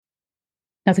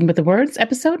Nothing But the Words,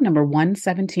 episode number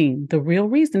 117, The Real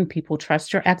Reason People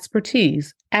Trust Your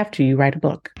Expertise After You Write a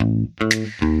Book.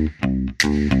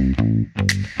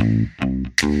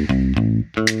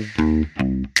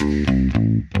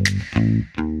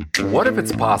 What if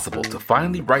it's possible to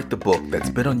finally write the book that's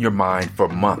been on your mind for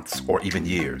months or even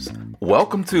years?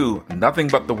 Welcome to Nothing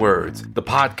But the Words, the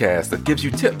podcast that gives you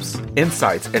tips,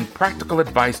 insights, and practical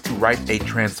advice to write a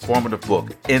transformative book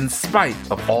in spite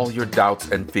of all your doubts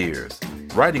and fears.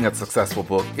 Writing a successful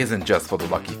book isn't just for the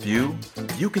lucky few.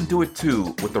 You can do it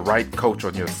too with the right coach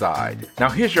on your side. Now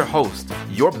here's your host,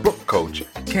 your book coach,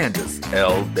 Candace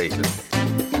L. Davis.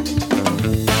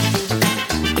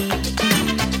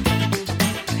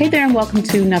 Hey there and welcome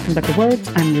to Nothing But the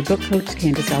Words. I'm your book coach,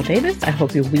 Candace L. Davis. I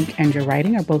hope your week and your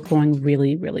writing are both going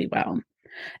really, really well.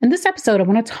 In this episode, I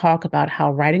want to talk about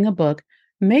how writing a book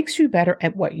makes you better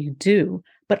at what you do,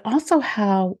 but also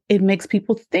how it makes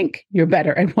people think you're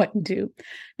better at what you do.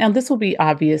 Now, this will be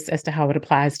obvious as to how it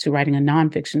applies to writing a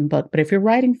nonfiction book, but if you're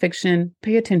writing fiction,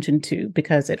 pay attention to,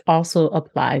 because it also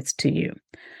applies to you.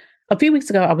 A few weeks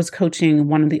ago, I was coaching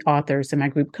one of the authors in my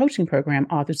group coaching program,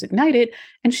 Authors Ignited,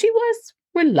 and she was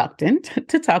reluctant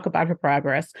to talk about her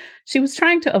progress. She was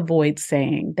trying to avoid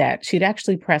saying that she'd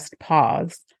actually pressed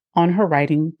pause on her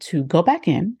writing to go back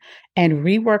in and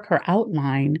rework her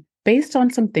outline based on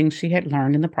some things she had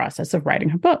learned in the process of writing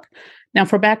her book. Now,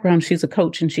 for background, she's a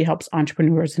coach and she helps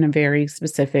entrepreneurs in a very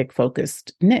specific,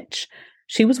 focused niche.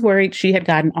 She was worried she had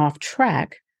gotten off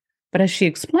track, but as she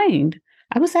explained,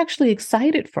 I was actually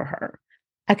excited for her.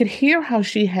 I could hear how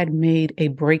she had made a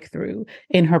breakthrough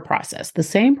in her process, the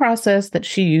same process that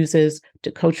she uses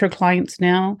to coach her clients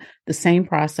now, the same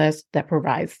process that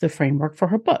provides the framework for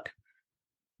her book.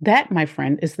 That, my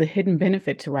friend, is the hidden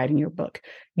benefit to writing your book.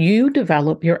 You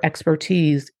develop your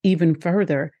expertise even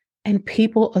further, and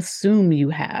people assume you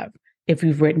have if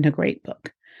you've written a great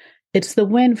book. It's the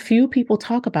win few people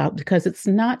talk about because it's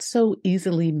not so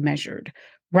easily measured.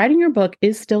 Writing your book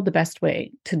is still the best way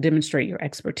to demonstrate your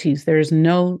expertise. There is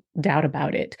no doubt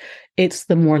about it. It's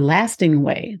the more lasting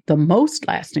way, the most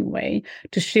lasting way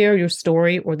to share your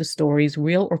story or the stories,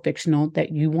 real or fictional,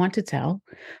 that you want to tell.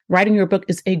 Writing your book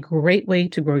is a great way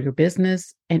to grow your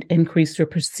business and increase your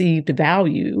perceived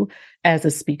value as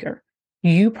a speaker.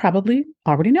 You probably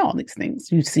already know all these things.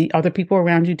 You see other people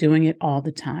around you doing it all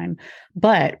the time.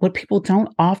 But what people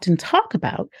don't often talk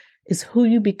about is who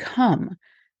you become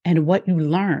and what you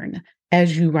learn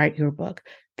as you write your book.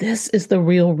 This is the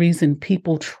real reason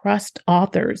people trust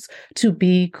authors to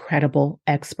be credible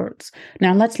experts.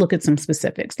 Now, let's look at some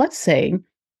specifics. Let's say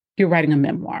you're writing a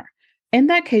memoir. In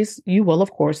that case, you will, of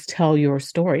course, tell your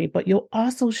story, but you'll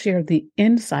also share the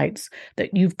insights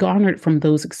that you've garnered from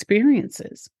those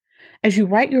experiences. As you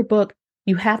write your book,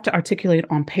 you have to articulate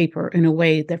on paper in a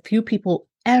way that few people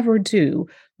ever do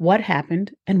what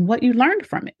happened and what you learned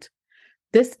from it.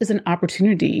 This is an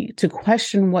opportunity to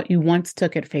question what you once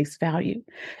took at face value.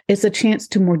 It's a chance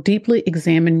to more deeply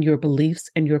examine your beliefs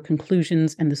and your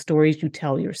conclusions and the stories you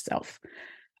tell yourself.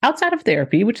 Outside of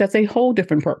therapy, which has a whole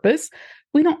different purpose,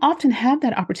 we don't often have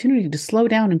that opportunity to slow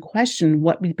down and question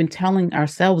what we've been telling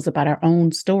ourselves about our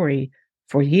own story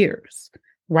for years.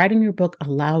 Writing your book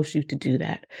allows you to do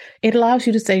that. It allows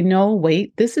you to say, no,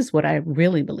 wait, this is what I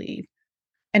really believe.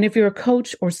 And if you're a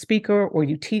coach or speaker or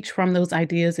you teach from those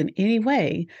ideas in any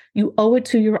way, you owe it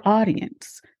to your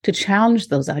audience to challenge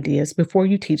those ideas before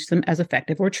you teach them as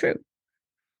effective or true.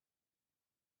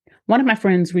 One of my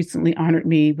friends recently honored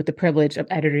me with the privilege of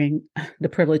editing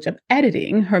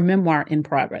her memoir in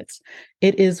progress.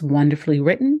 It is wonderfully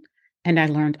written, and I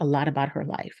learned a lot about her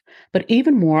life. But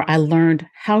even more, I learned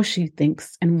how she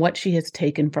thinks and what she has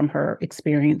taken from her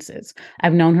experiences.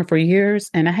 I've known her for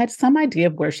years, and I had some idea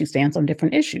of where she stands on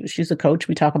different issues. She's a coach.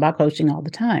 We talk about coaching all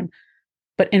the time.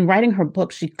 But in writing her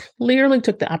book, she clearly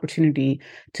took the opportunity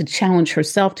to challenge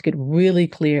herself to get really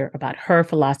clear about her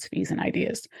philosophies and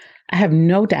ideas. I have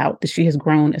no doubt that she has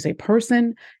grown as a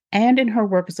person and in her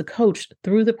work as a coach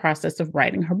through the process of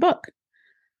writing her book.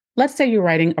 Let's say you're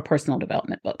writing a personal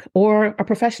development book or a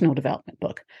professional development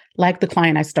book, like the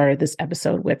client I started this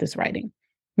episode with is writing.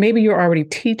 Maybe you're already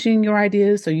teaching your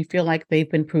ideas, so you feel like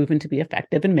they've been proven to be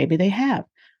effective, and maybe they have.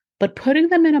 But putting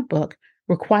them in a book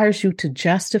requires you to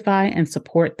justify and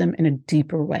support them in a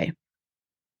deeper way.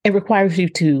 It requires you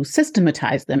to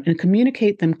systematize them and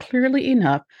communicate them clearly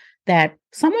enough that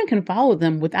someone can follow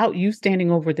them without you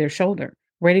standing over their shoulder,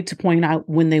 ready to point out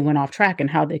when they went off track and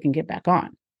how they can get back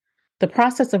on. The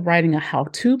process of writing a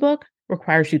how-to book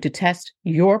requires you to test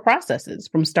your processes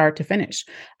from start to finish.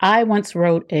 I once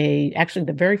wrote actually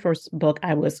the very first book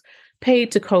I was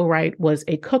paid to co-write was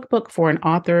a cookbook for an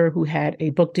author who had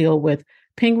a book deal with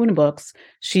Penguin Books.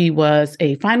 She was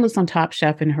a finalist on Top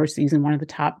Chef in her season, one of the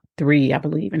top 3, I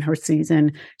believe, in her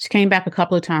season. She came back a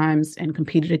couple of times and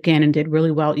competed again and did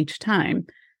really well each time.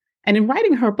 And in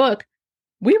writing her book,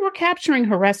 we were capturing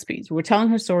her recipes. We were telling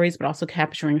her stories, but also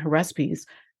capturing her recipes.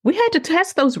 We had to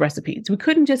test those recipes. We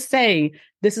couldn't just say,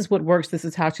 this is what works. This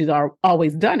is how she's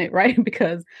always done it, right?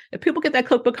 Because if people get that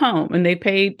cookbook home and they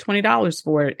paid $20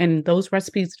 for it and those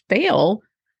recipes fail,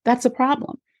 that's a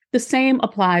problem. The same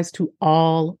applies to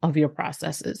all of your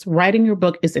processes. Writing your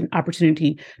book is an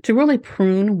opportunity to really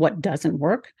prune what doesn't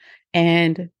work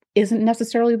and isn't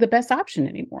necessarily the best option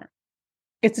anymore.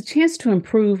 It's a chance to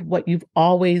improve what you've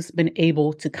always been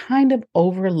able to kind of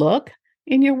overlook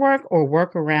in your work or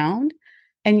work around.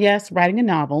 And yes, writing a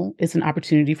novel is an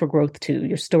opportunity for growth too.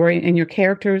 Your story and your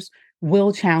characters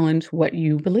will challenge what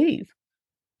you believe.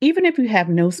 Even if you have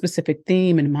no specific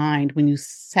theme in mind when you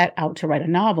set out to write a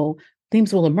novel,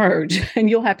 themes will emerge and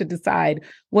you'll have to decide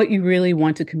what you really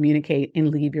want to communicate and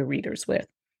leave your readers with.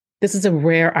 This is a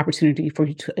rare opportunity for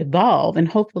you to evolve and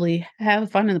hopefully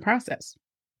have fun in the process.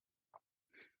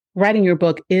 Writing your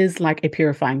book is like a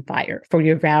purifying fire for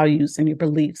your values and your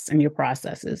beliefs and your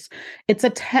processes. It's a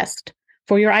test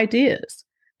for your ideas,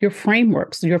 your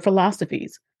frameworks, your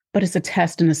philosophies, but it's a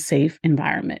test in a safe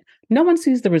environment. No one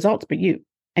sees the results but you,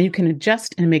 and you can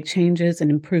adjust and make changes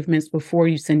and improvements before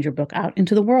you send your book out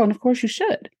into the world. And of course you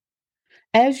should.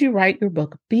 As you write your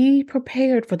book, be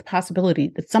prepared for the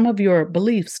possibility that some of your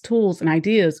beliefs, tools, and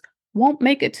ideas won't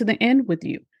make it to the end with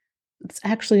you. It's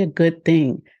actually a good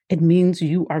thing. It means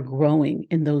you are growing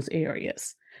in those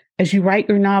areas. As you write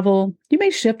your novel, you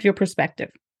may shift your perspective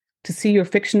to see your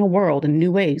fictional world in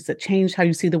new ways that change how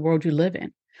you see the world you live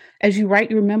in. As you write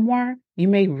your memoir, you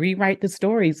may rewrite the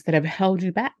stories that have held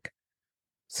you back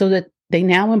so that they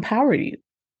now empower you.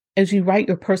 As you write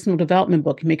your personal development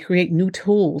book, you may create new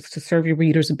tools to serve your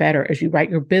readers better. As you write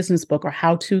your business book or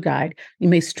how-to guide, you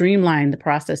may streamline the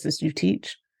processes you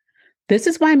teach. This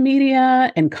is why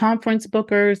media and conference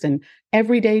bookers and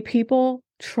everyday people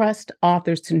trust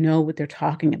authors to know what they're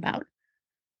talking about.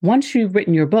 Once you've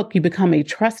written your book, you become a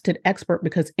trusted expert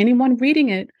because anyone reading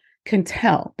it can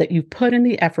tell that you've put in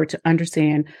the effort to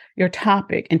understand your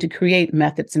topic and to create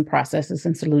methods and processes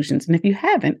and solutions. And if you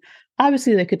haven't,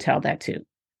 obviously they could tell that too.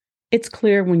 It's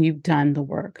clear when you've done the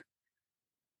work.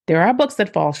 There are books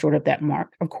that fall short of that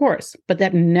mark, of course, but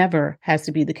that never has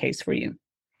to be the case for you.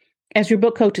 As your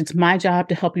book coach, it's my job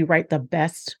to help you write the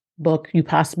best book you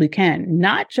possibly can,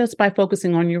 not just by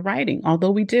focusing on your writing,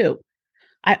 although we do.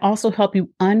 I also help you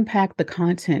unpack the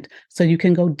content so you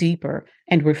can go deeper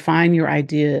and refine your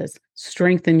ideas,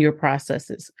 strengthen your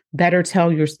processes, better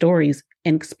tell your stories,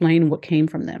 and explain what came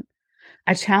from them.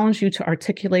 I challenge you to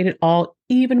articulate it all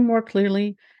even more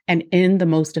clearly and in the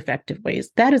most effective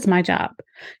ways. That is my job.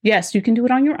 Yes, you can do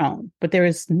it on your own, but there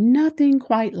is nothing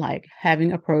quite like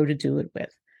having a pro to do it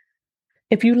with.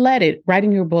 If you let it,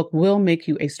 writing your book will make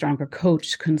you a stronger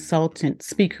coach, consultant,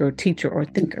 speaker, teacher, or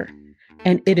thinker.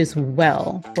 And it is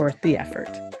well worth the effort.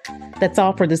 That's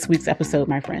all for this week's episode,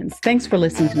 my friends. Thanks for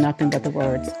listening to Nothing But the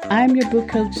Words. I'm your book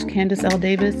coach, Candace L.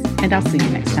 Davis, and I'll see you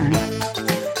next time.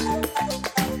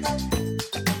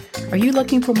 Are you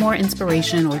looking for more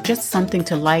inspiration or just something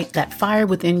to light that fire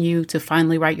within you to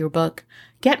finally write your book?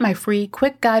 Get my free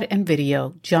quick guide and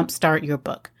video, Jumpstart Your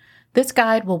Book. This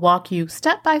guide will walk you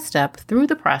step by step through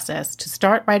the process to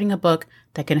start writing a book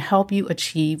that can help you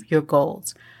achieve your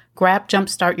goals. Grab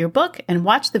Jumpstart Your Book and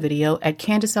watch the video at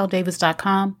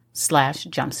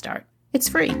CandaceLDavis.com/jumpstart. It's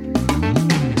free.